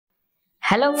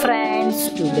Hello friends,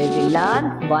 today we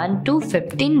learn 1 to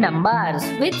 15 numbers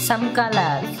with some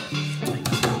colors.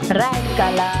 Red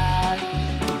color,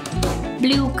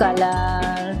 blue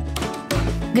color,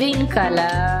 green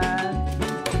color,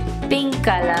 pink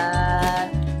color.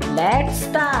 Let's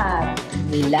start.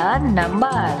 We learn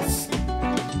numbers.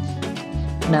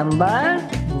 Number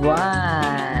 1.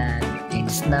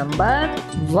 It's number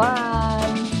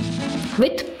 1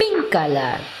 with pink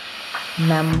color.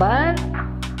 Number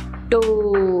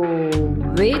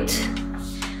 2 with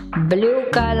blue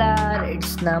color.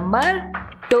 It's number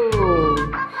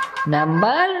 2.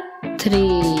 Number 3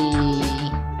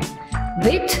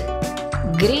 with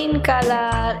green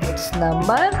color. It's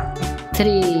number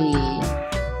 3.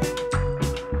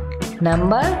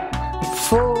 Number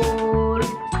 4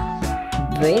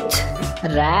 with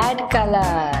red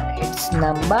color. It's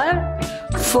number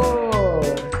 4.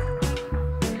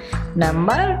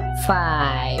 Number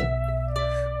 5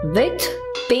 with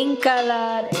pink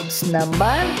color. It's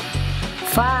number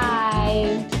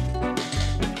 5.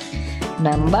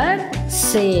 Number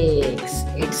 6.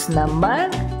 It's number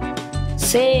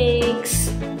 6.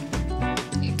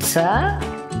 It's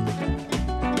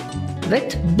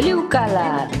with blue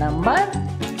color. Number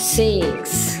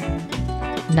 6.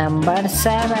 Number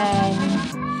 7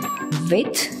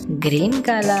 with green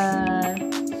color.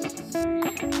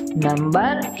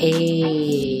 Number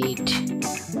 8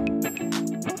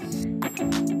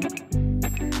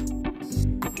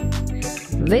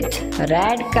 with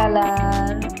red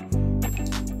color.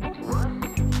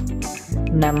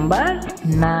 Number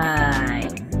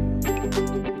 9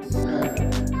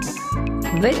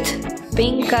 with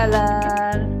pink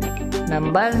color.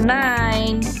 Number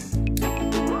 9.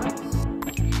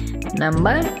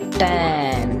 Number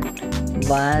 10.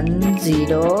 1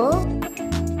 0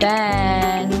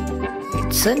 10.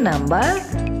 It's a number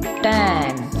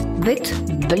 10 with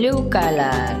blue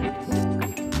color.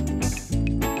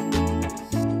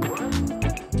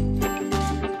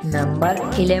 Number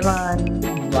 11.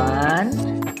 1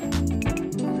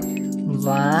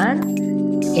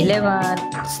 11.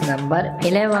 It's number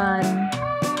 11.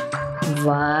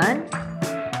 1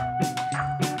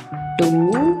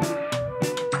 2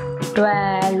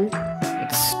 12.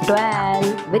 It's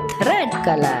 12 with red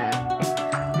color.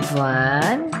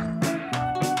 1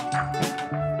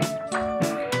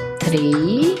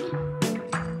 3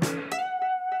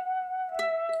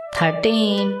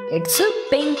 13. It's a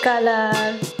pink color.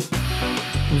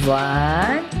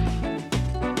 1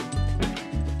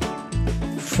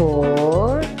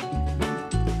 4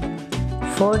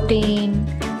 14.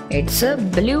 It's a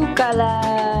blue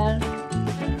color.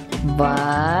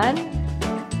 1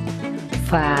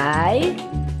 5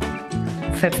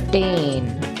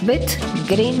 15 with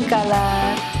green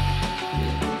color.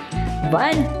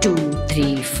 1 2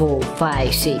 3 4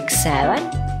 5 6 7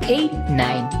 8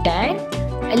 9 10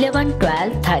 11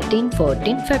 12 13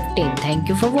 14 15. Thank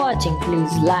you for watching.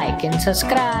 Please like and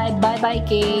subscribe. Bye bye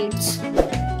kids.